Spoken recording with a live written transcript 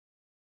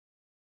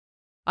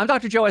I'm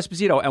Dr. Joe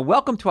Esposito, and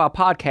welcome to our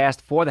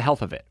podcast, For the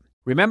Health of It.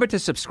 Remember to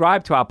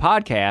subscribe to our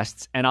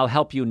podcasts, and I'll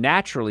help you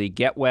naturally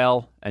get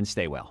well and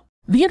stay well.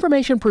 The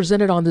information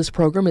presented on this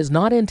program is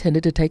not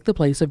intended to take the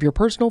place of your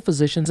personal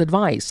physician's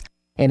advice,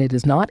 and it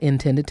is not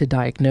intended to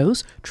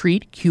diagnose,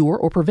 treat, cure,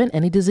 or prevent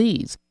any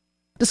disease.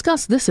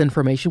 Discuss this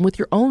information with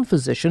your own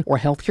physician or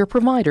healthcare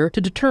provider to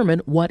determine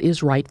what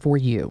is right for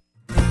you.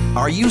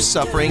 Are you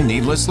suffering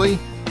needlessly?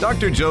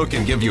 Dr. Joe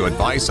can give you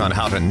advice on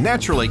how to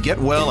naturally get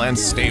well and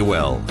stay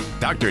well.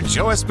 Dr.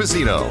 Joe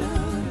Esposito.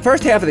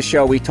 First half of the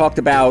show, we talked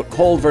about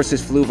cold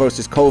versus flu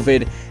versus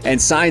COVID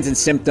and signs and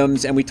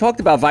symptoms, and we talked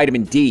about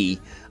vitamin D.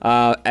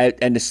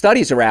 And the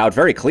studies are out,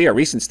 very clear,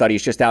 recent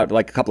studies just out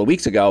like a couple of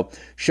weeks ago,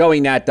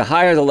 showing that the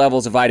higher the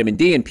levels of vitamin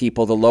D in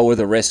people, the lower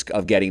the risk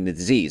of getting the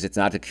disease. It's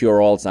not the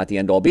cure-all, it's not the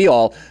end-all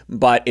be-all,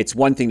 but it's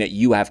one thing that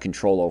you have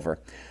control over.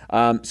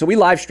 So we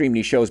live stream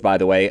these shows, by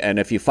the way, and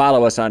if you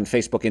follow us on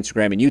Facebook,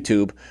 Instagram, and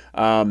YouTube,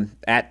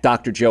 at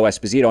Dr. Joe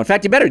Esposito. In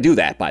fact, you better do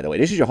that, by the way.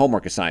 This is your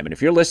homework assignment.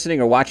 If you're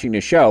listening or watching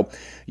this show,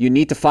 you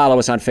need to follow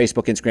us on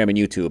Facebook, Instagram, and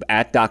YouTube,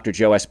 at Dr.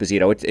 Joe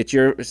Esposito. It's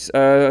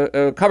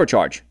your cover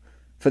charge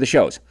for the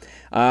shows.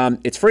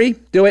 It's free.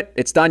 Do it.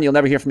 It's done. You'll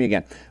never hear from me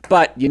again.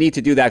 But you need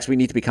to do that because we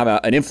need to become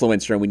an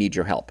influencer and we need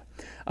your help.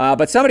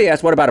 But somebody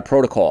asked, what about a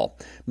protocol?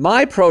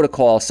 My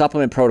protocol,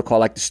 supplement protocol,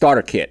 like the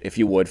starter kit, if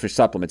you would, for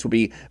supplements, would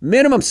be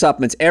minimum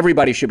supplements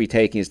everybody should be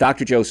taking is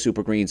Dr. Joe's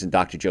Super Greens and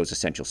Dr. Joe's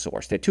Essential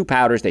Source. They're two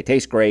powders. They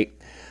taste great.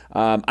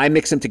 I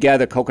mix them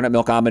together, coconut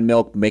milk, almond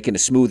milk, make it a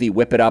smoothie,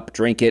 whip it up,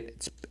 drink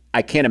it.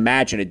 I can't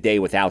imagine a day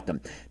without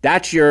them.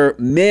 That's your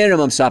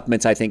minimum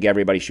supplements I think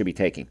everybody should be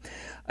taking.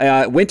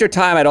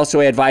 Wintertime, I'd also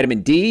add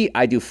vitamin D.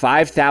 I do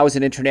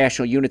 5,000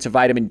 international units of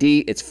vitamin D.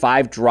 It's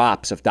 5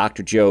 drops of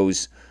Dr.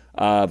 Joe's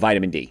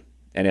vitamin D.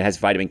 And it has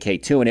vitamin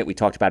K2 in it. We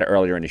talked about it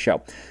earlier in the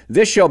show.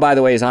 This show, by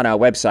the way, is on our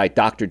website,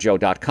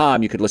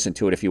 drjoe.com. You could listen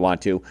to it if you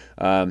want to.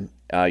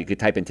 You could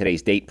type in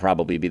today's date,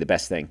 probably be the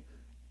best thing.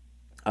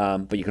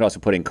 But you could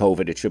also put in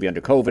COVID. It should be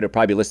under COVID. It'll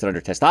probably be listed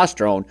under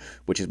testosterone,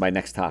 which is my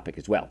next topic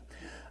as well.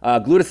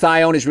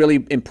 Glutathione is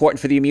really important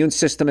for the immune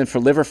system and for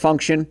liver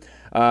function.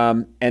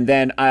 And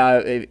then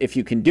if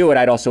you can do it,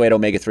 I'd also add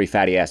omega-3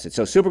 fatty acids.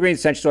 So Super Greens,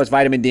 Essential Source,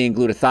 vitamin D, and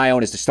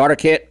glutathione is the starter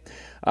kit.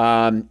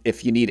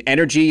 If you need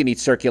energy, you need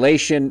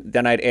circulation,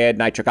 then I'd add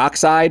nitric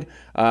oxide,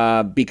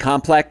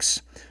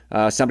 B-complex.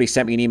 Somebody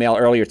sent me an email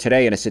earlier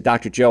today and I said,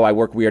 Dr. Joe, I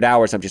work weird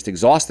hours. I'm just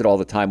exhausted all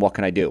the time. What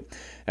can I do?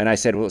 And I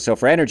said, well, so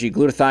for energy,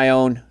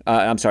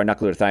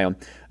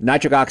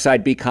 nitric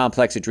oxide,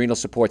 B-complex, adrenal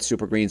support,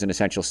 Super Greens, and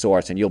Essential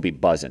Source, and you'll be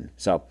buzzing.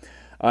 So,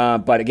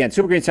 but again,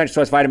 Super Greens, Essential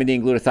Source, vitamin D,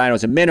 and glutathione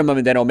is a minimum,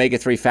 and then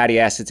omega-3 fatty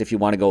acids if you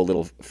want to go a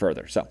little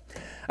further. So,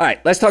 all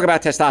right, let's talk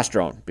about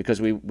testosterone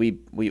because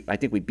I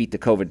think we beat the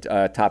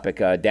COVID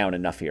topic down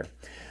enough here.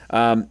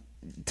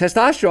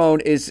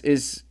 Testosterone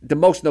is the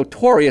most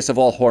notorious of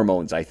all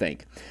hormones, I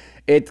think.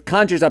 It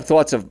conjures up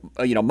thoughts of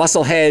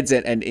muscle heads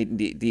and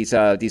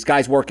these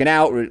guys working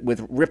out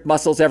with ripped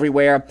muscles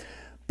everywhere.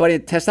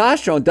 But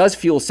testosterone does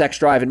fuel sex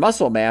drive and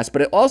muscle mass,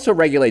 but it also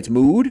regulates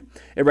mood.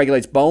 It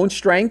regulates bone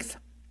strength.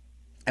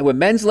 And when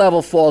men's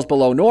level falls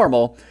below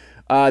normal,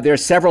 there are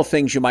several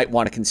things you might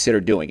want to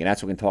consider doing, and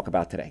that's what we're going to talk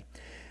about today.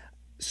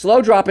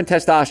 Slow drop in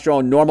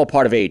testosterone, normal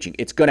part of aging.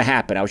 It's going to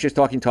happen. I was just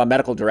talking to our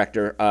medical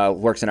director who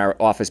works in our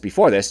office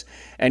before this,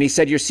 and he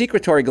said your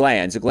secretory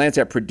glands, the glands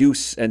that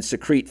produce and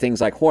secrete things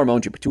like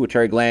hormones, your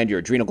pituitary gland, your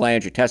adrenal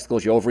glands, your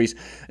testicles, your ovaries,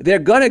 they're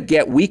going to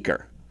get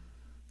weaker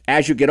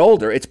as you get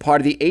older. It's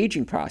part of the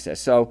aging process.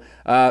 So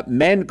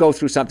men go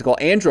through something called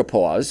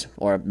andropause,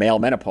 or male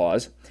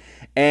menopause,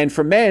 and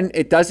for men,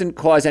 it doesn't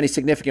cause any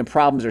significant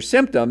problems or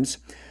symptoms.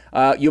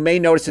 You may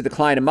notice a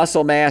decline in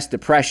muscle mass,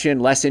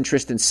 depression, less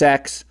interest in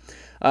sex.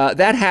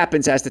 That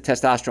happens as the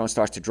testosterone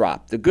starts to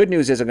drop. The good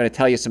news is I'm going to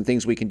tell you some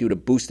things we can do to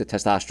boost the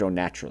testosterone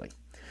naturally.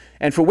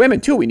 And for women,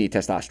 too, we need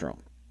testosterone.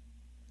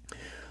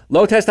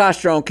 Low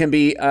testosterone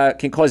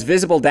can cause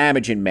visible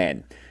damage in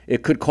men.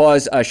 It could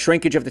cause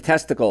shrinkage of the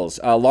testicles,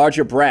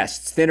 larger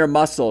breasts, thinner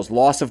muscles,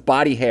 loss of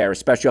body hair,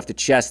 especially off the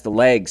chest, the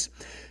legs.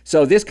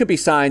 So this could be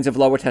signs of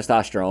lower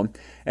testosterone.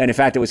 And in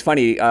fact, it was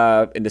funny.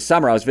 In the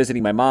summer, I was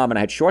visiting my mom and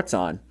I had shorts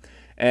on.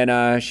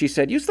 And she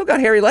said, "You still got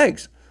hairy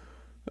legs."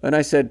 And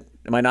I said,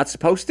 "Am I not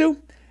supposed to?"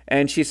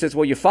 And she says,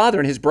 "Well, your father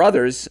and his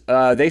brothers,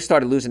 they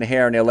started losing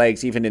hair in their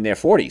legs even in their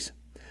 40s.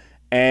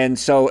 And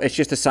so it's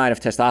just a sign of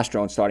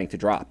testosterone starting to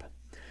drop.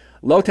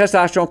 Low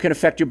testosterone can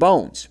affect your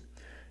bones.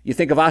 You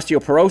think of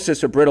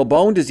osteoporosis or brittle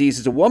bone disease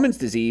as a woman's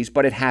disease,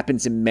 but it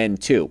happens in men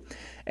too.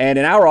 And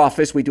in our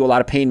office, we do a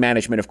lot of pain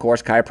management, of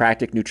course,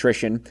 chiropractic,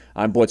 nutrition.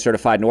 I'm board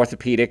certified in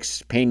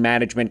orthopedics, pain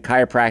management,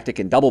 chiropractic,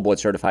 and double board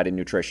certified in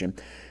nutrition.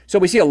 So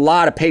we see a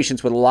lot of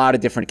patients with a lot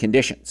of different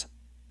conditions.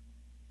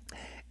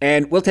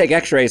 And we'll take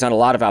x-rays on a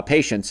lot of our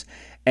patients,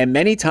 and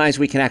many times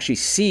we can actually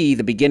see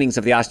the beginnings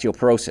of the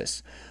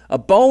osteoporosis. A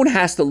bone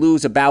has to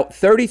lose about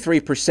 33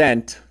 to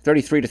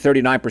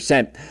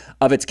 39%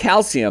 of its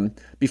calcium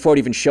before it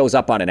even shows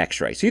up on an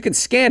x-ray. So you can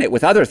scan it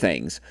with other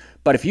things,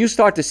 but if you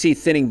start to see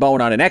thinning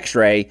bone on an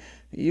x-ray,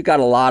 you got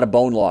a lot of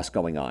bone loss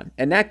going on.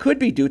 And that could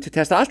be due to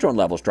testosterone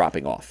levels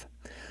dropping off.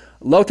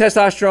 Low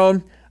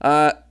testosterone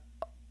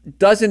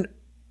doesn't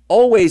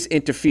always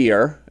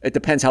interfere. It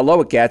depends how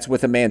low it gets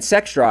with a man's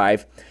sex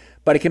drive,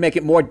 but it can make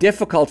it more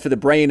difficult for the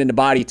brain and the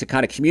body to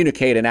kind of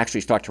communicate and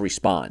actually start to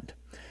respond.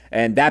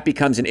 And that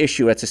becomes an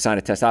issue. That's a sign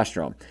of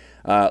testosterone,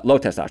 low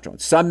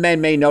testosterone. Some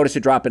men may notice a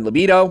drop in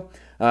libido.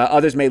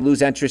 Others may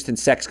lose interest in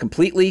sex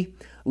completely.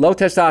 Low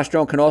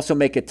testosterone can also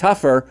make it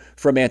tougher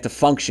for a man to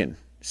function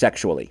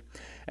sexually.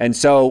 And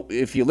so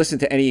if you listen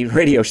to any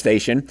radio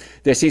station,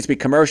 there seems to be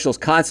commercials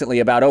constantly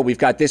about, oh, we've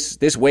got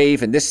this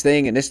wave and this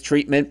thing and this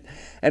treatment.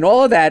 And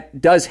all of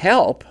that does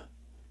help.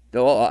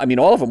 I mean,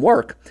 all of them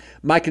work.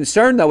 My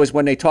concern, though, is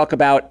when they talk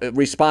about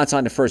response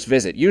on the first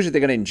visit. Usually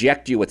they're going to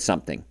inject you with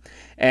something.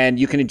 And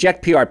you can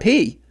inject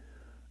PRP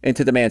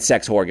into the man's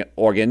sex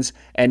organs,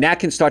 and that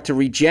can start to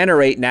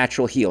regenerate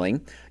natural healing.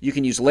 You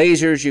can use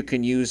lasers. You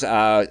can use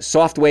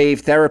soft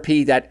wave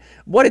therapy. That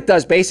what it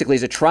does basically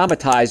is it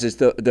traumatizes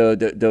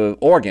the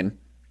organ,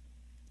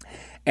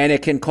 and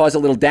it can cause a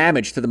little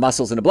damage to the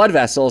muscles and the blood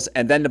vessels,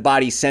 and then the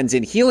body sends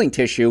in healing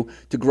tissue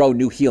to grow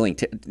new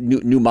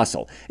new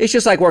muscle. It's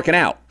just like working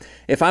out.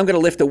 If I'm going to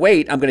lift a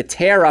weight, I'm going to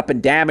tear up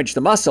and damage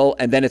the muscle,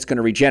 and then it's going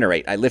to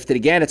regenerate. I lift it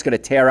again, it's going to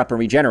tear up and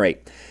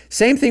regenerate.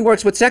 Same thing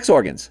works with sex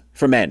organs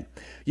for men.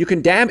 You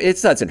can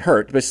it doesn't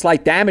hurt, but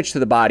slight damage to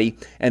the body,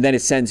 and then it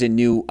sends in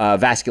new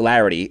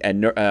vascularity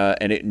and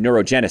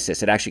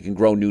neurogenesis. It actually can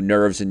grow new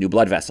nerves and new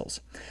blood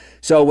vessels.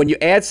 So when you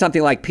add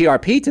something like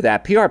PRP to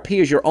that,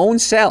 PRP is your own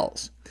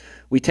cells.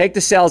 We take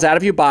the cells out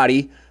of your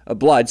body,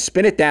 blood,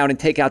 spin it down and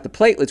take out the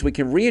platelets. We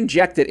can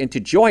re-inject it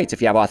into joints.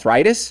 If you have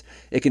arthritis,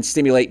 it can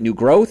stimulate new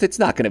growth. It's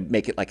not going to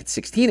make it like it's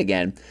 16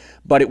 again,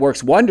 but it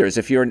works wonders.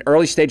 If you're in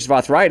early stages of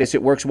arthritis,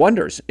 it works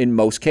wonders in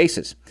most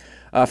cases.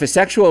 For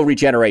sexual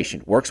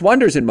regeneration, works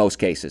wonders in most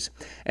cases.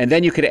 And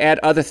then you could add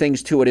other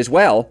things to it as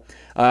well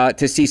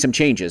to see some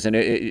changes. And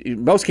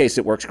in most cases,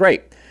 it works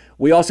great.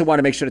 We also want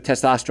to make sure the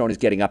testosterone is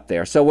getting up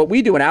there. So what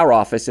we do in our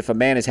office, if a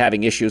man is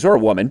having issues or a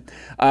woman,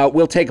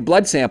 we'll take a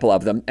blood sample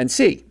of them and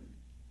see.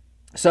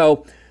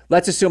 So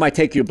let's assume I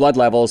take your blood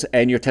levels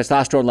and your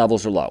testosterone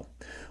levels are low.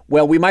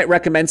 Well, we might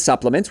recommend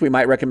supplements. We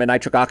might recommend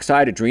nitric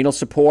oxide, adrenal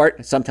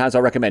support. Sometimes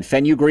I'll recommend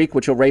fenugreek,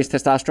 which will raise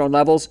testosterone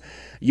levels.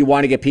 You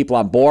want to get people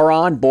on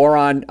boron.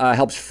 Boron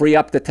helps free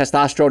up the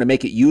testosterone and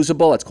make it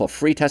usable. It's called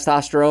free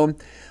testosterone.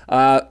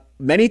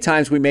 Many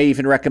times we may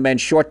even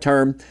recommend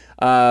short-term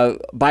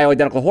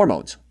bioidentical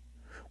hormones,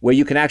 where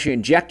you can actually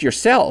inject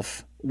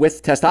yourself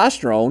with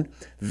testosterone,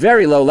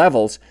 very low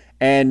levels,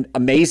 and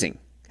amazing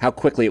how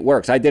quickly it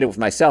works. I did it with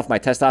myself. My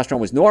testosterone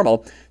was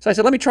normal. So I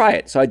said, let me try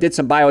it. So I did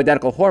some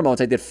bioidentical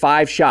hormones. I did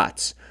 5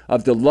 shots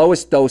of the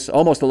lowest dose,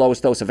 almost the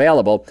lowest dose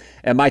available,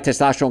 and my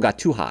testosterone got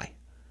too high.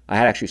 I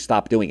had to actually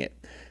stop doing it.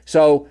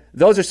 So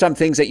those are some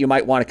things that you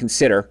might want to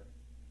consider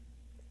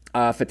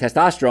for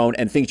testosterone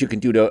and things you can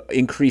do to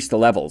increase the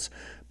levels.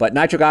 But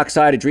nitric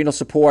oxide, adrenal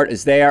support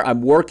is there.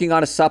 I'm working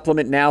on a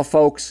supplement now,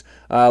 folks,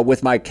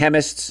 with my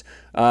chemists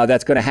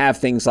that's going to have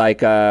things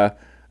like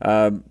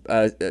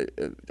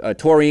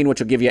taurine, which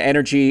will give you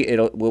energy.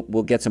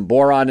 We'll get some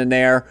boron in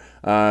there.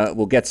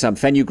 We'll get some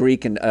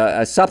fenugreek and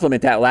a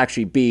supplement that will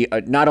actually be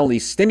not only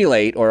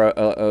stimulate or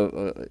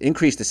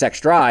increase the sex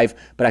drive,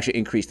 but actually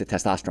increase the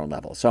testosterone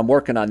level. So I'm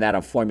working on that.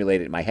 I'm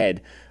formulating it in my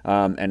head,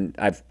 and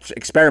I've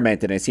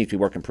experimented, and it seems to be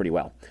working pretty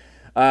well.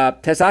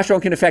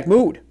 Testosterone can affect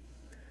mood.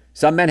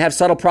 Some men have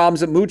subtle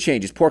problems with mood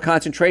changes, poor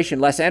concentration,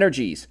 less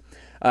energies.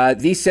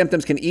 These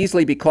symptoms can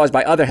easily be caused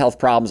by other health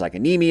problems like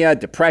anemia,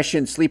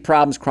 depression, sleep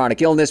problems,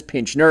 chronic illness,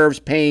 pinched nerves,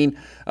 pain.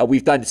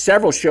 We've done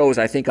several shows,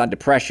 I think, on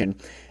depression.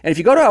 And if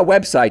you go to our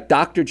website,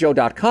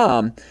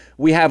 drjoe.com,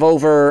 we have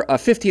over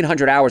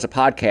 1,500 hours of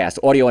podcasts,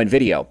 audio and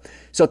video.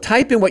 So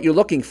type in what you're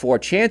looking for.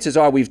 Chances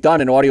are we've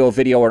done an audio,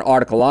 video, or an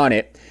article on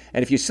it.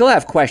 And if you still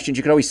have questions,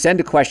 you can always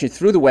send a question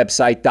through the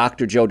website,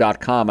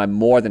 drjoe.com. I'm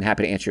more than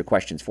happy to answer your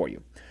questions for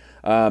you.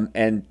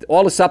 And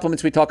all the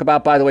supplements we talk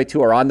about, by the way,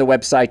 too, are on the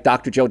website,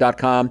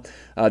 drjoe.com.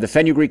 The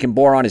fenugreek and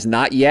boron is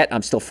not yet.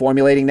 I'm still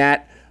formulating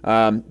that.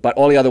 But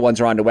all the other ones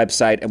are on the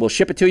website, and we'll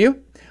ship it to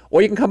you.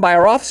 Or you can come by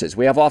our offices.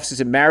 We have offices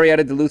in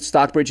Marietta, Duluth,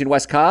 Stockbridge, and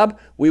West Cobb.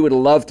 We would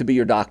love to be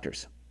your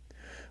doctors.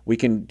 We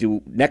can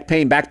do neck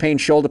pain, back pain,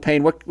 shoulder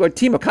pain. We're a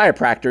team of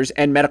chiropractors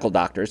and medical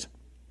doctors,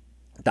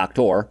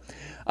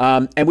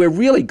 and we're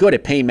really good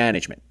at pain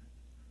management.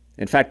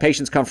 In fact,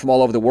 patients come from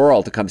all over the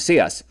world to come see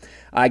us.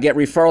 I get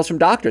referrals from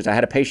doctors. I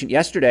had a patient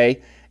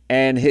yesterday,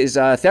 and his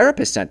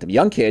therapist sent him,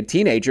 young kid,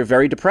 teenager,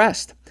 very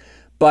depressed.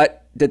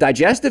 But the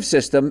digestive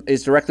system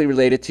is directly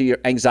related to your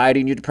anxiety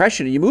and your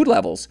depression and your mood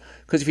levels.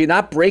 Because if you're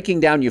not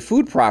breaking down your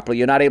food properly,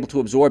 you're not able to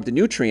absorb the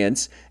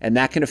nutrients, and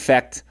that can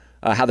affect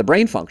how the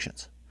brain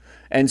functions.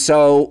 And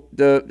so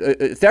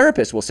the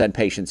therapist will send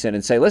patients in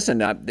and say, listen,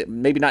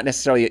 maybe not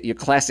necessarily your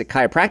classic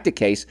chiropractic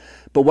case,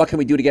 but what can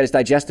we do to get his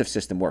digestive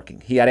system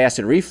working? He had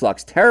acid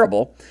reflux,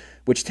 terrible,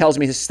 which tells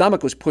me his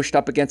stomach was pushed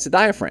up against the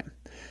diaphragm.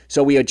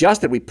 So we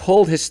adjusted, we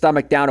pulled his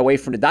stomach down away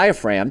from the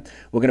diaphragm.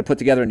 We're going to put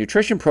together a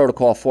nutrition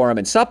protocol for him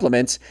and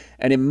supplements.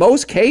 And in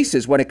most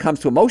cases, when it comes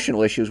to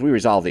emotional issues, we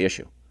resolve the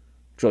issue.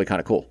 It's really kind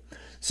of cool.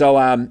 So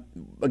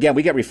again,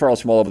 we get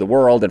referrals from all over the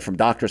world and from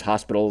doctors,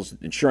 hospitals,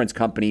 insurance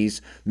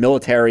companies,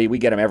 military. We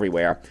get them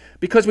everywhere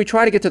because we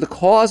try to get to the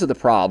cause of the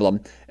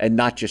problem and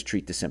not just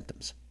treat the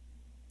symptoms.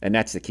 And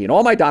that's the key. And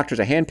all my doctors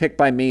are handpicked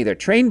by me. They're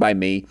trained by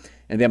me,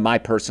 and they're my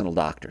personal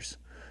doctors.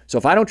 So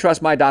if I don't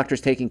trust my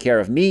doctors taking care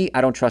of me,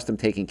 I don't trust them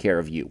taking care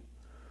of you.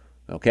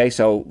 Okay,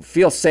 so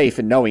feel safe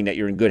in knowing that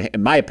you're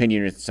in my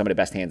opinion, you're in some of the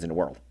best hands in the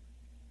world.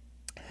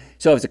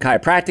 So if it's a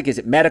chiropractic, is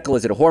it medical?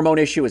 Is it a hormone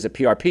issue? Is it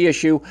a PRP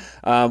issue?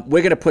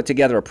 We're going to put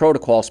together a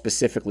protocol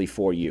specifically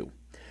for you.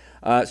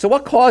 So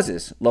what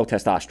causes low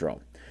testosterone?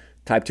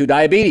 Type 2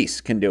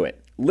 diabetes can do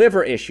it.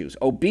 Liver issues,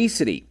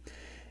 obesity.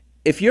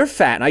 If you're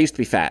fat, and I used to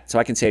be fat, so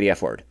I can say the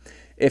F word.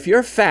 If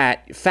you're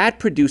fat, fat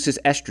produces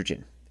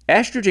estrogen.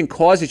 Estrogen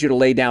causes you to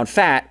lay down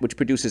fat, which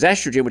produces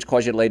estrogen, which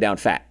causes you to lay down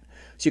fat.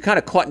 So you're kind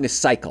of caught in this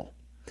cycle.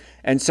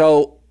 And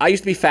so I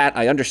used to be fat,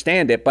 I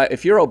understand it, but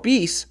if you're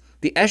obese,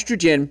 the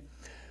estrogen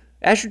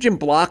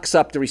blocks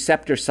up the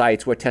receptor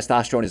sites where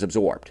testosterone is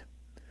absorbed.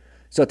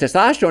 So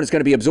testosterone is going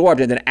to be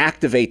absorbed and then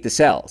activate the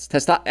cells.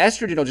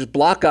 Estrogen will just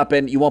block up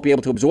and you won't be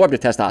able to absorb the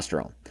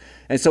testosterone.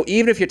 And so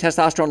even if your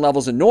testosterone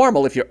levels are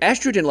normal, if your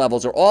estrogen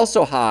levels are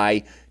also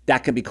high,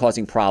 that can be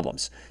causing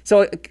problems.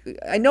 So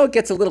I know it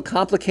gets a little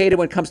complicated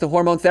when it comes to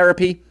hormone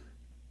therapy,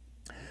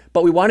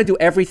 but we want to do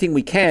everything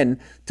we can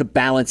to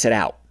balance it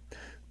out.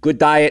 Good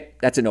diet,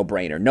 that's a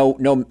no-brainer.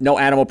 No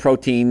animal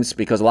proteins,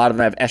 because a lot of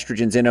them have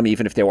estrogens in them.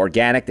 Even if they're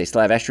organic, they still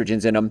have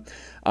estrogens in them.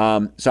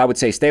 So I would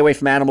say stay away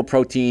from animal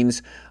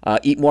proteins.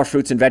 Eat more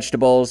fruits and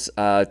vegetables.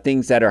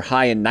 Things that are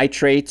high in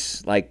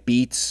nitrates, like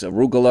beets,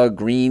 arugula,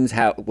 greens,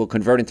 will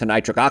convert into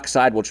nitric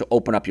oxide, which will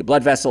open up your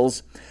blood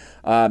vessels.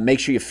 Make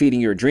sure you're feeding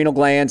your adrenal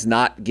glands,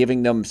 not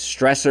giving them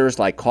stressors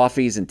like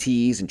coffees and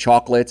teas and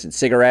chocolates and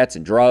cigarettes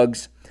and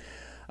drugs.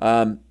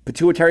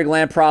 Pituitary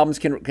gland problems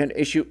can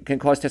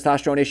cause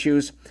testosterone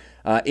issues.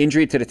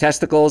 Injury to the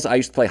testicles. I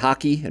used to play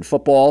hockey and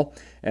football,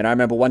 and I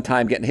remember one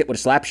time getting hit with a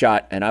slap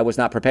shot, and I was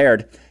not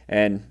prepared.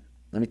 And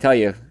let me tell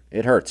you,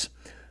 it hurts.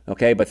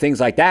 Okay, but things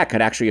like that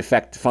could actually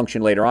affect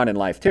function later on in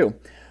life too.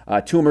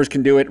 Tumors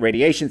can do it.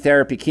 Radiation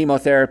therapy,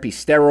 chemotherapy,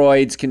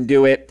 steroids can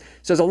do it.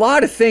 So there's a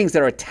lot of things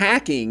that are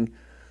attacking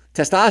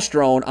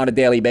testosterone on a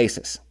daily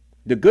basis.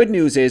 The good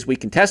news is we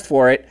can test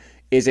for it.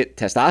 Is it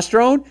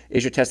testosterone?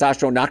 Is your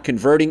testosterone not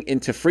converting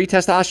into free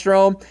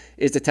testosterone?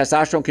 Is the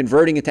testosterone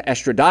converting into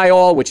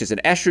estradiol, which is an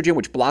estrogen,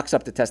 which blocks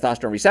up the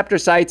testosterone receptor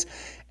sites?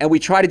 And we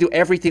try to do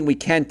everything we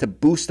can to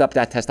boost up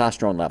that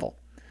testosterone level.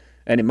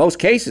 And in most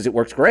cases, it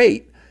works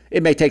great.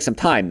 It may take some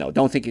time, though.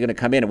 Don't think you're going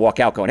to come in and walk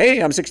out going,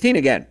 hey, I'm 16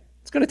 again.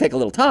 It's going to take a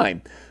little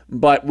time.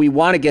 But we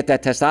want to get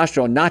that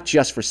testosterone not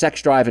just for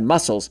sex drive and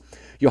muscles.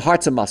 Your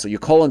heart's a muscle. Your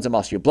colon's a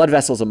muscle. Your blood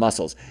vessels are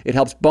muscles. It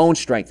helps bone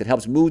strength. It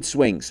helps mood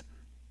swings.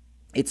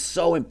 It's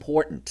so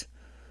important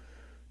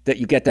that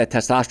you get that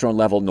testosterone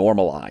level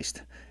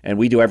normalized, and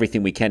we do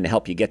everything we can to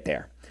help you get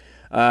there.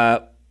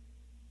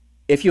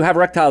 If you have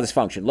erectile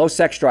dysfunction, low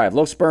sex drive,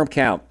 low sperm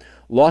count,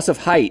 loss of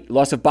height,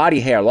 loss of body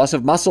hair, loss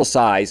of muscle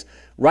size,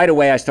 right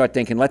away I start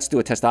thinking, let's do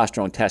a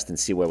testosterone test and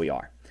see where we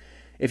are.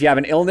 If you have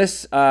an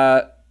illness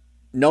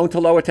known to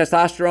lower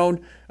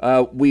testosterone,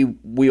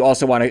 we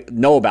also want to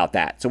know about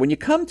that. So when you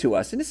come to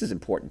us, and this is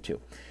important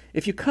too,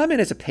 if you come in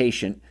as a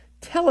patient,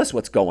 tell us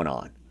what's going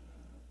on.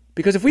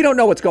 Because if we don't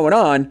know what's going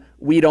on,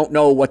 we don't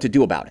know what to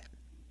do about it.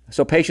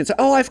 So patients say,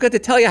 oh, I forgot to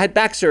tell you I had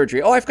back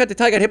surgery. Oh, I forgot to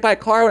tell you I got hit by a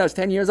car when I was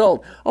 10 years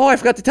old. Oh, I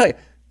forgot to tell you.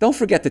 Don't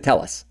forget to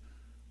tell us.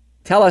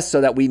 Tell us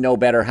so that we know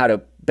better how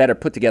to better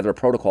put together a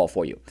protocol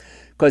for you.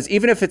 Because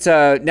even if it's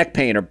a neck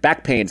pain or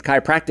back pain, it's a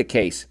chiropractic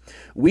case,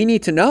 we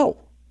need to know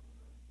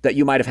that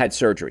you might have had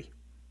surgery.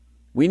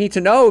 We need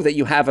to know that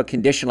you have a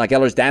condition like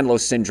Ehlers-Danlos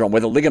syndrome where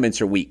the ligaments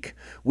are weak.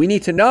 We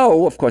need to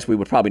know, of course, we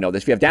would probably know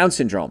this if you have Down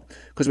syndrome,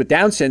 because with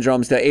Down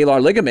syndromes, the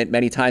alar ligament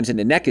many times in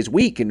the neck is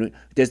weak, and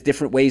there's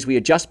different ways we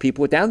adjust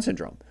people with Down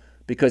syndrome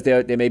because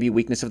there may be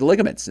weakness of the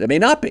ligaments. There may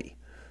not be.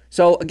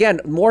 So again,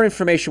 more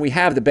information we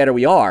have, the better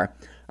we are.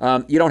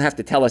 You don't have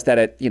to tell us that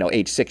at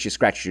age 6 you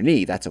scratched your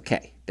knee. That's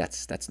okay.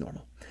 That's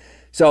normal.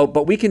 So,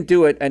 but we can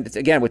do it. And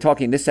again, we're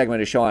talking in this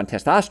segment of the show on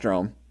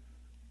testosterone.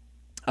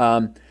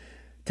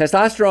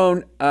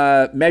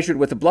 Testosterone measured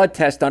with a blood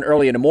test done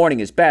early in the morning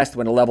is best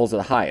when the levels are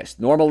the highest.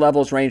 Normal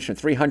levels range from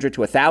 300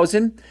 to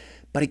 1,000.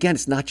 But again,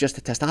 it's not just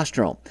the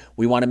testosterone.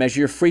 We want to measure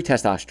your free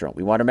testosterone.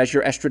 We want to measure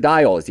your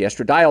estradiol. Is the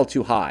estradiol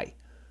too high?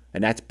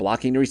 And that's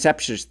blocking the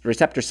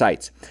receptor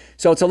sites.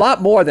 So it's a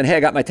lot more than, hey, I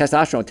got my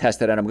testosterone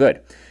tested and I'm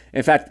good.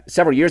 In fact,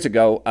 several years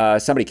ago,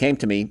 somebody came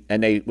to me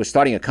and they were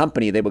starting a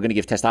company. They were going to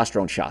give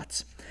testosterone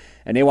shots.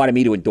 And they wanted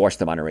me to endorse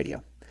them on the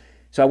radio.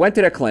 So I went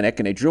to their clinic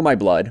and they drew my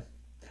blood.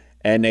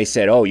 And they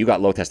said, oh, you got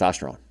low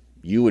testosterone.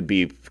 You would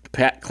be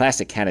a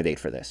classic candidate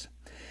for this.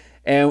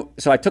 And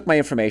so I took my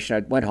information.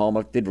 I went home.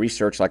 I did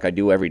research like I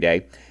do every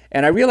day.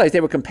 And I realized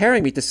they were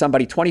comparing me to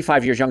somebody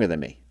 25 years younger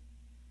than me.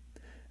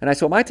 And I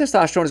said, well, my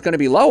testosterone is going to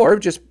be lower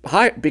just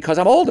high because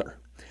I'm older.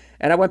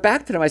 And I went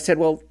back to them. I said,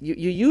 well, you're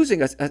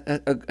using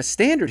a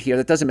standard here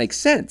that doesn't make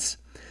sense.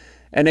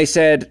 And they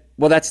said,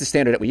 well, that's the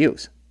standard that we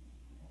use.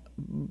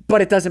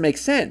 But it doesn't make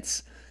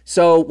sense.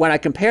 So when I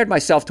compared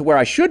myself to where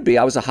I should be,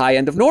 I was a high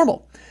end of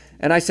normal.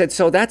 And I said,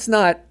 so that's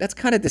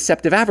kind of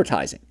deceptive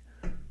advertising.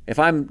 If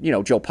I'm,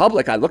 Joe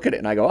Public, I look at it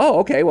and I go, oh,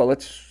 okay, well,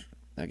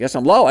 I guess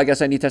I'm low. I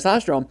guess I need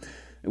testosterone.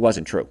 It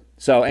wasn't true.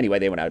 So anyway,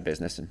 they went out of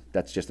business, and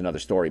that's just another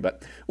story.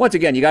 But once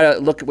again,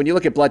 when you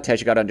look at blood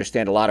tests, you got to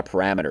understand a lot of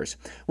parameters.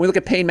 When we look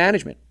at pain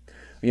management,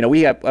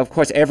 we have, of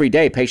course, every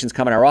day patients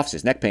come in our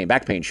offices, neck pain,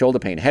 back pain, shoulder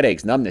pain,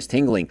 headaches, numbness,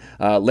 tingling,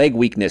 leg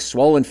weakness,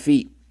 swollen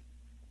feet,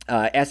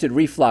 acid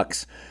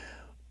reflux.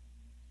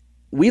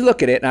 We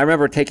look at it, and I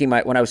remember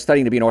when I was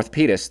studying to be an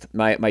orthopedist,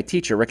 my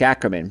teacher, Rick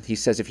Ackerman, he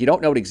says, if you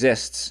don't know it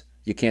exists,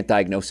 you can't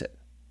diagnose it.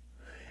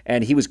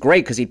 And he was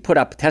great because he'd put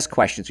up test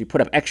questions. We'd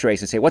put up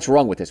x-rays and say, what's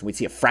wrong with this? And we'd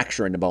see a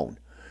fracture in the bone.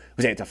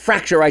 We'd say, it's a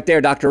fracture right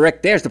there, Dr.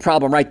 Rick. There's the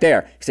problem right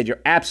there. He said,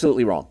 you're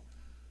absolutely wrong.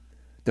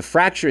 The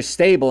fracture is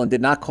stable and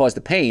did not cause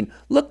the pain.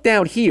 Look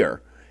down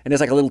here, and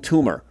there's like a little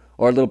tumor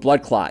or a little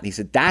blood clot. And he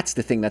said, that's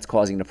the thing that's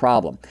causing the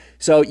problem.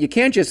 So you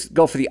can't just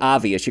go for the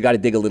obvious. You got to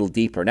dig a little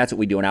deeper, and that's what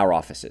we do in our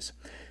offices.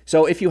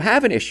 So if you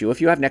have an issue,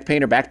 if you have neck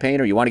pain or back pain,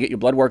 or you want to get your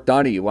blood work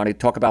done, or you want to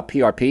talk about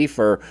PRP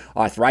for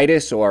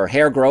arthritis or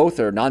hair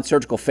growth or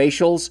non-surgical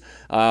facials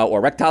or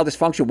erectile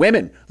dysfunction,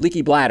 women,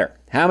 leaky bladder.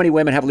 How many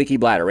women have leaky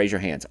bladder? Raise your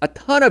hands. A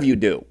ton of you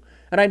do.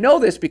 And I know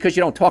this because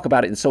you don't talk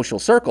about it in social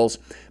circles,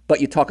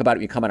 but you talk about it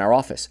when you come in our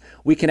office.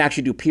 We can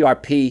actually do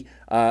PRP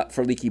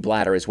for leaky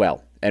bladder as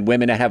well. And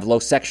women that have low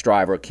sex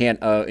drive or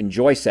can't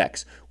enjoy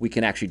sex, we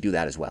can actually do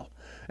that as well.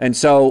 And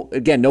so,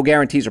 again, no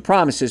guarantees or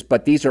promises,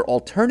 but these are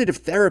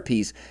alternative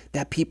therapies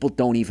that people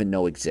don't even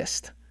know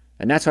exist.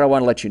 And that's what I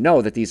want to let you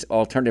know, that these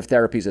alternative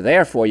therapies are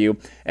there for you,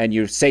 and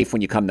you're safe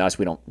when you come to us.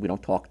 We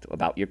don't talk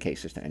about your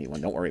cases to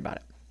anyone. Don't worry about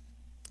it.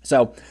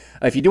 So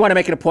if you do want to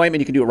make an appointment,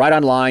 you can do it right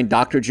online,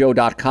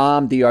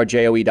 drjoe.com,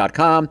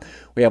 drjoe.com.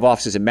 We have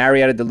offices in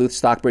Marietta, Duluth,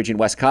 Stockbridge, and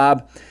West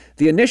Cobb.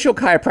 The initial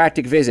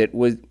chiropractic visit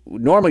was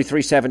normally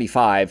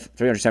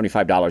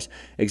 $375.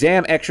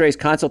 Exam, x-rays,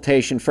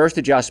 consultation, first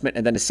adjustment,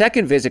 and then the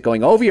second visit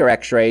going over your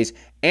x-rays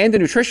and the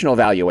nutritional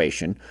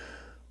evaluation.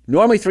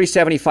 Normally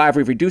 $375.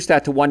 We've reduced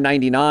that to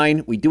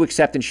 $199. We do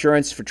accept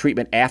insurance for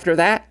treatment after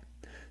that.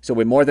 So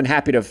we're more than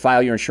happy to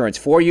file your insurance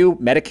for you.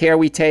 Medicare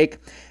we take.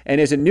 And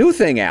there's a new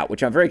thing out,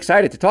 which I'm very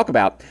excited to talk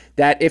about,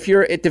 that if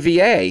you're at the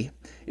VA,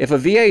 if a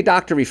VA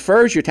doctor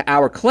refers you to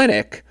our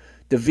clinic,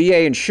 the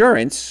VA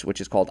insurance, which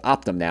is called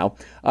Optum now,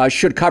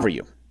 should cover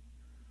you.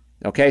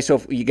 Okay,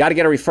 so you got to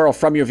get a referral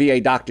from your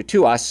VA doctor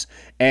to us,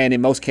 and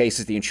in most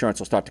cases, the insurance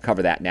will start to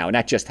cover that now. And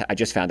I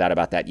just found out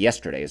about that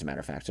yesterday, as a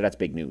matter of fact. So that's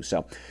big news.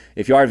 So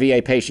if you are a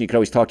VA patient, you can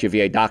always talk to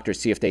your VA doctor,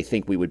 see if they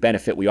think we would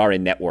benefit. We are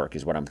in network,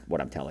 is what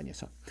I'm telling you.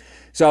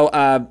 So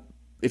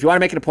if you want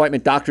to make an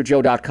appointment,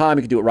 drjoe.com.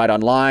 You can do it right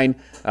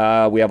online.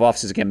 We have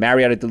offices again,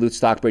 Marietta, Duluth,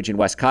 Stockbridge, and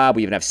West Cobb.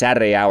 We even have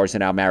Saturday hours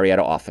in our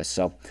Marietta office.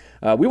 So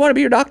we want to be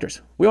your doctors.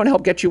 We want to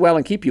help get you well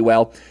and keep you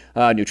well.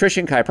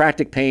 Nutrition,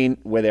 chiropractic, pain,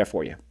 we're there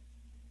for you.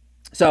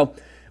 So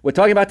we're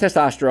talking about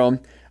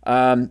testosterone.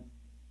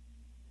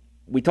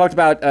 We talked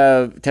about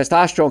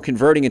testosterone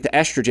converting into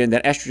estrogen,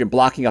 then estrogen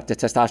blocking up the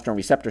testosterone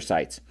receptor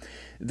sites.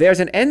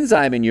 There's an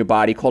enzyme in your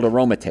body called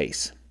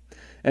aromatase.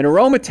 And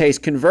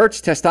aromatase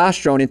converts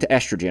testosterone into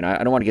estrogen.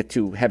 I don't want to get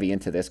too heavy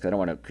into this because I don't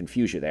want to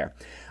confuse you there.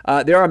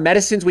 There are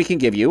medicines we can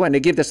give you, and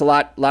they give this a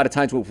lot of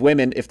times with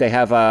women if they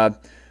have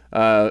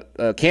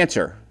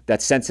cancer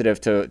that's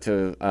sensitive to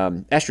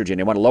estrogen.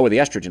 They want to lower the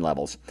estrogen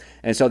levels.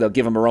 And so they'll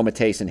give them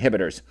aromatase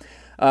inhibitors.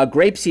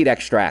 Grapeseed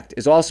extract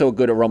is also a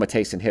good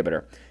aromatase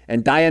inhibitor.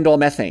 And diindole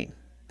methane.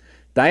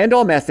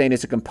 Diindole methane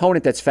is a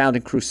component that's found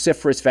in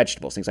cruciferous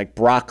vegetables, things like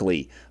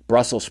broccoli,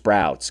 Brussels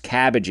sprouts,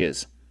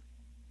 cabbages.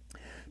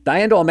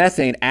 Diindole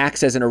methane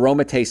acts as an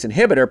aromatase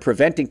inhibitor,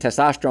 preventing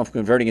testosterone from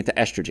converting into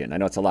estrogen. I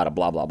know it's a lot of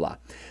blah, blah, blah.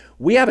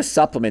 We have a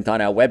supplement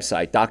on our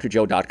website,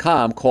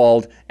 drjoe.com,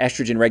 called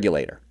Estrogen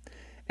Regulator,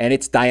 and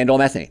it's diindole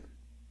methane.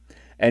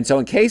 And so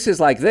in cases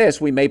like this,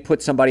 we may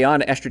put somebody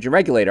on an estrogen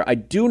regulator. I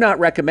do not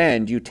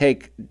recommend you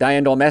take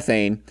diindole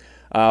methane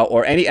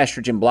or any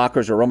estrogen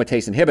blockers or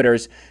aromatase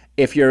inhibitors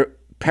if you're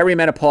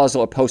perimenopausal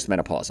or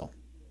postmenopausal.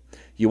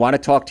 You want to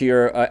talk to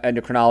your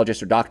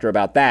endocrinologist or doctor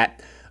about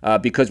that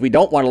because we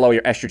don't want to lower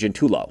your estrogen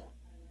too low.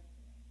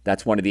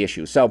 That's one of the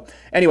issues. So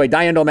anyway,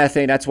 diindole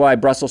methane, that's why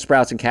Brussels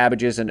sprouts and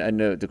cabbages and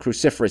the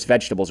cruciferous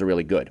vegetables are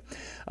really good.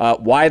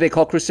 Why are they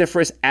called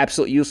cruciferous?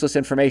 Absolutely useless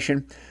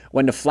information.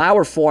 When the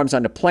flower forms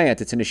on the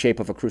plant, it's in the shape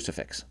of a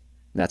crucifix.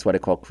 And that's why they're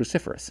called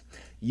cruciferous.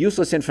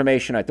 Useless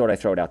information. I thought I'd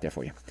throw it out there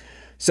for you.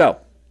 So,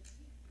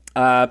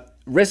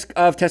 risk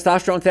of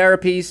testosterone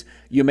therapies.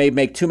 You may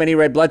make too many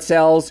red blood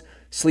cells.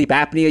 Sleep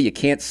apnea, you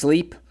can't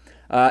sleep.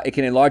 It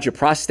can enlarge your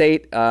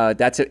prostate.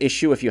 That's an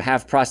issue. If you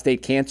have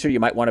prostate cancer,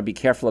 you might want to be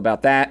careful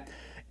about that.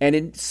 And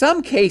in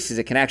some cases,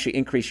 it can actually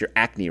increase your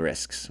acne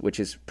risks, which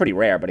is pretty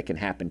rare, but it can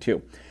happen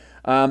too.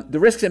 The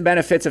risks and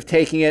benefits of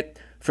taking it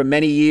for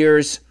many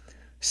years,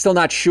 still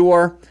not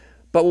sure.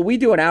 But what we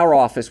do in our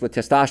office with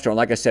testosterone,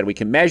 like I said, we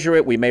can measure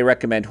it. We may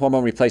recommend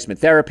hormone replacement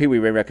therapy. We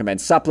may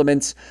recommend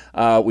supplements.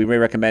 We may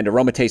recommend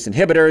aromatase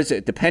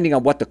inhibitors, depending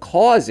on what the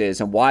cause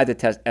is and why the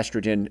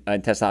estrogen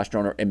and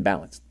testosterone are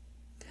imbalanced.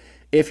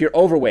 If you're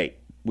overweight,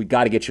 we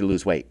got to get you to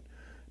lose weight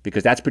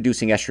because that's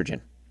producing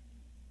estrogen.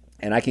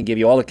 And I can give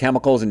you all the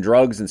chemicals and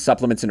drugs and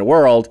supplements in the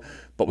world,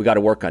 but we got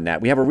to work on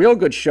that. We have a real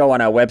good show on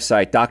our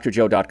website,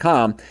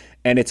 drjoe.com,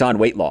 and it's on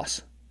weight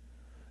loss.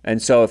 And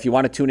so if you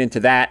want to tune into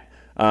that,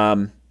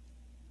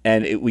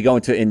 we go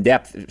into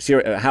in-depth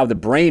how the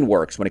brain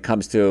works when it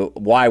comes to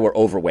why we're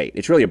overweight.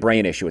 It's really a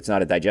brain issue. It's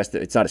not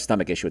a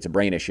stomach issue. It's a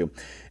brain issue.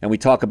 And we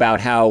talk about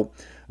how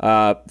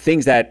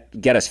things that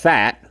get us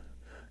fat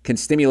can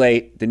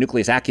stimulate the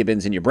nucleus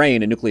accumbens in your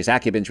brain, and nucleus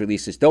accumbens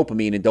releases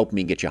dopamine, and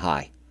dopamine gets you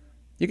high.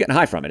 You're getting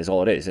high from it is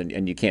all it is, and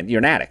you're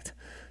an addict.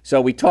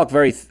 So we talk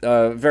very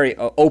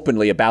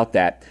openly about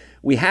that.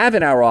 We have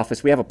in our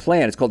office, we have a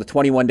plan. It's called the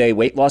 21-Day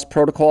Weight Loss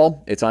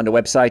Protocol. It's on the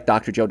website,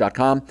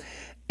 drjoe.com.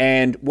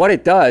 And what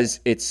it does,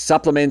 it's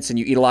supplements, and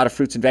you eat a lot of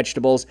fruits and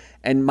vegetables.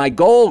 And my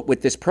goal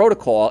with this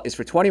protocol is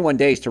for 21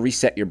 days to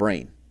reset your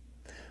brain.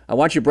 I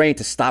want your brain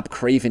to stop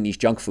craving these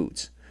junk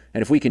foods.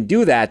 And if we can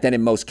do that, then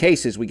in most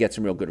cases, we get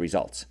some real good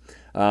results.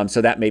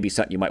 So that may be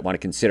something you might want to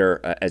consider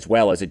as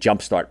well as a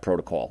jumpstart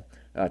protocol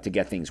to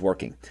get things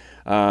working.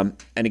 And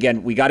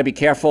again, we got to be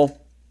careful.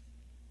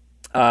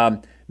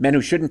 Men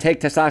who shouldn't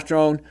take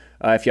testosterone,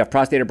 if you have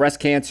prostate or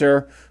breast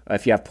cancer,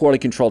 if you have poorly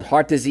controlled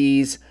heart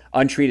disease,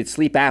 untreated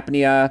sleep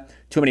apnea,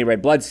 too many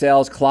red blood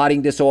cells,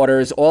 clotting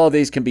disorders, all of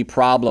these can be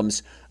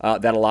problems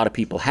that a lot of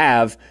people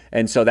have.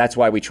 And so that's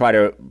why we try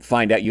to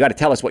find out. You got to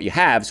tell us what you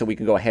have so we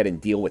can go ahead and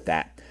deal with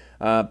that.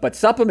 But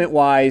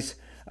supplement-wise,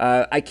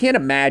 I can't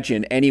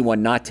imagine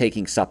anyone not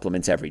taking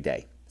supplements every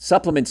day.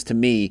 Supplements to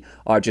me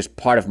are just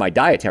part of my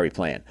dietary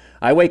plan.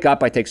 I wake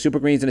up, I take Super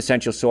Greens and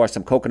Essential Source,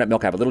 some coconut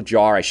milk, I have a little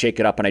jar, I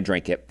shake it up and I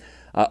drink it.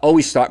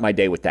 Always start my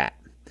day with that.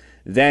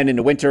 Then in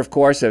the winter, of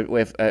course,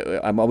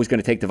 I'm always going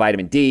to take the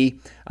vitamin D.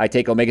 I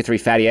take omega-3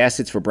 fatty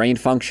acids for brain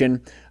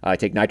function. I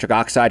take nitric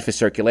oxide for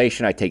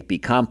circulation. I take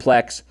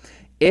B-complex.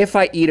 If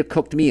I eat a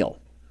cooked meal,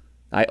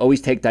 I always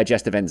take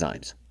digestive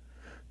enzymes.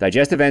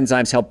 Digestive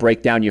enzymes help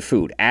break down your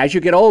food. As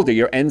you get older,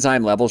 your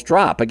enzyme levels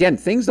drop. Again,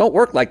 things don't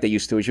work like they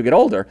used to as you get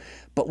older,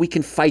 but we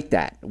can fight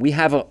that. We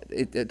have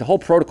the whole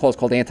protocol is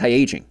called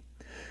anti-aging.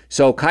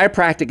 So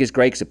chiropractic is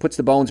great because it puts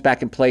the bones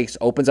back in place,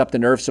 opens up the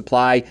nerve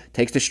supply,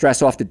 takes the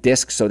stress off the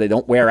discs so they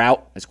don't wear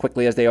out as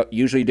quickly as they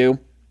usually do.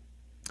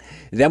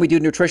 Then we do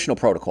nutritional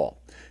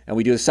protocol. And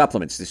we do the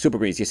supplements, the Super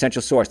Greens, the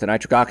Essential Source, the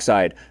nitric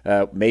oxide.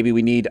 Maybe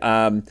we need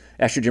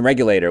estrogen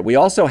regulator. We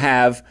also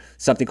have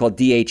something called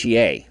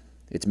DHEA.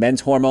 It's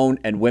men's hormone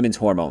and women's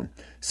hormone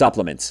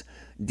supplements.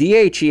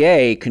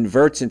 DHEA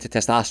converts into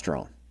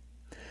testosterone.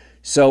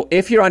 So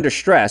if you're under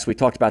stress, we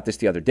talked about this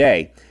the other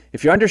day,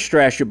 if you're under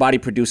stress, your body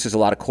produces a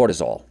lot of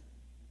cortisol.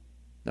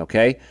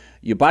 Okay?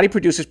 Your body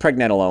produces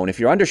pregnenolone. If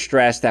you're under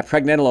stress, that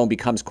pregnenolone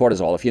becomes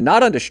cortisol. If you're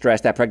not under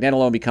stress, that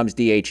pregnenolone becomes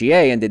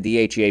DHEA, and the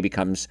DHEA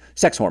becomes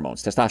sex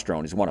hormones.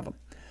 Testosterone is one of them.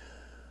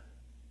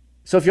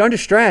 So if you're under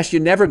stress,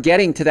 you're never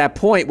getting to that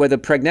point where the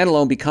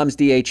pregnenolone becomes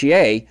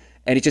DHEA,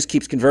 and it just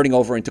keeps converting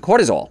over into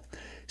cortisol.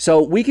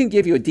 So we can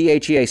give you a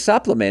DHEA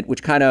supplement,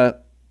 which kind of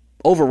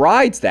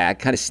overrides that,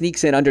 kind of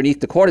sneaks in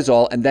underneath the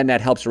cortisol, and then that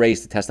helps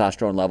raise the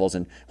testosterone levels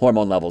and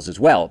hormone levels as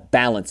well.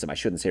 Balance them. I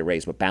shouldn't say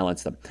raise, but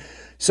balance them.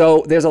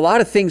 So there's a lot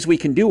of things we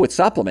can do with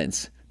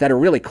supplements that are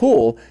really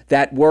cool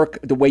that work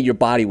the way your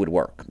body would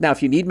work. Now,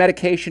 if you need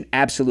medication,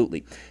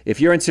 absolutely.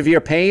 If you're in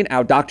severe pain,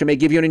 our doctor may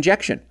give you an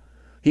injection.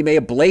 He may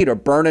ablate or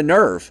burn a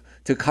nerve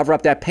to cover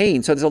up that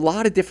pain. So there's a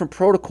lot of different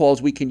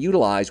protocols we can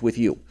utilize with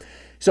you.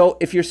 So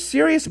if you're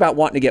serious about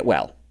wanting to get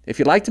well, if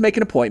you'd like to make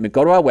an appointment,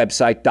 go to our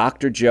website,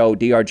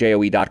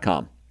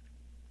 drjoe.com.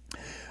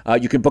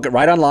 You can book it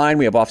right online.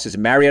 We have offices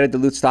in Marietta,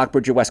 Duluth,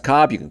 Stockbridge, or West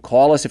Cobb. You can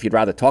call us if you'd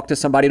rather talk to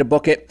somebody to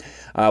book it.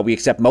 We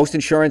accept most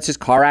insurances,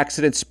 car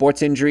accidents,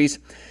 sports injuries.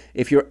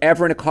 If you're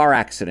ever in a car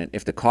accident,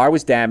 if the car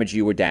was damaged,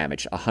 you were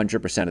damaged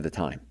 100% of the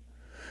time.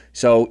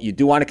 So you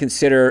do want to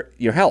consider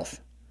your health.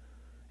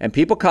 And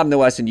people come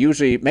to us, and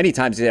usually, many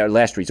times, they're our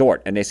last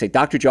resort, and they say,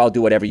 Dr. Joe, I'll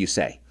do whatever you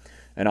say.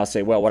 And I'll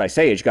say, well, what I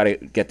say is you got to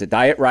get the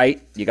diet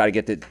right, you got to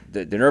get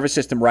the nervous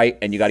system right,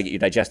 and you got to get your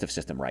digestive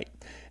system right.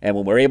 And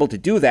when we're able to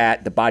do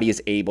that, the body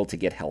is able to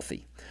get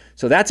healthy.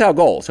 So that's our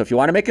goal. So if you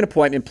want to make an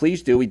appointment,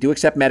 please do. We do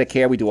accept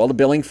Medicare. We do all the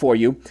billing for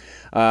you.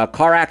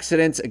 Car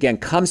accidents, again,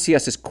 come see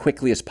us as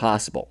quickly as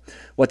possible.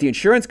 What the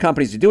insurance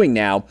companies are doing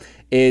now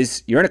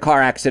is you're in a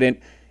car accident.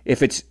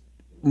 If it's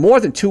more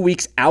than 2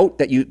 weeks out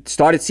that you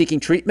started seeking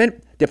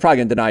treatment, they're probably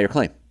going to deny your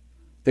claim.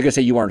 They're going to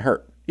say you weren't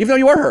hurt, even though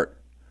you were hurt.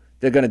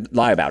 They're going to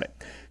lie about it.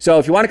 So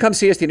if you want to come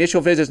see us, the initial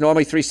visit is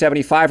normally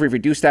 $375. We've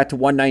reduced that to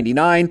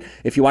 $199.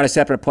 If you want to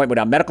set up an appointment with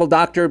our medical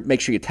doctor,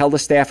 make sure you tell the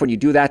staff when you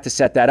do that to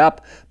set that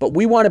up. But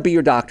we want to be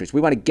your doctors.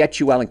 We want to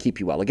get you well and keep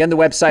you well. Again, the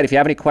website, if you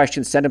have any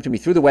questions, send them to me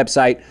through the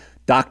website,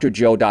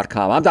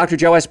 drjoe.com. I'm Dr.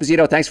 Joe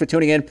Esposito. Thanks for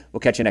tuning in. We'll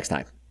catch you next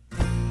time.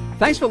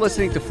 Thanks for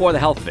listening to For the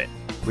Health of It.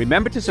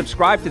 Remember to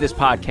subscribe to this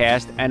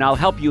podcast, and I'll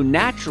help you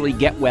naturally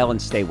get well and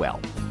stay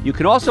well. You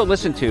can also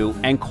listen to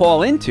and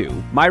call into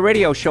my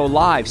radio show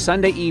live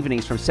Sunday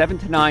evenings from 7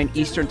 to 9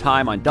 Eastern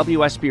Time on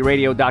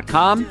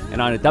WSBRadio.com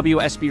and on a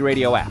WSB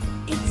Radio app.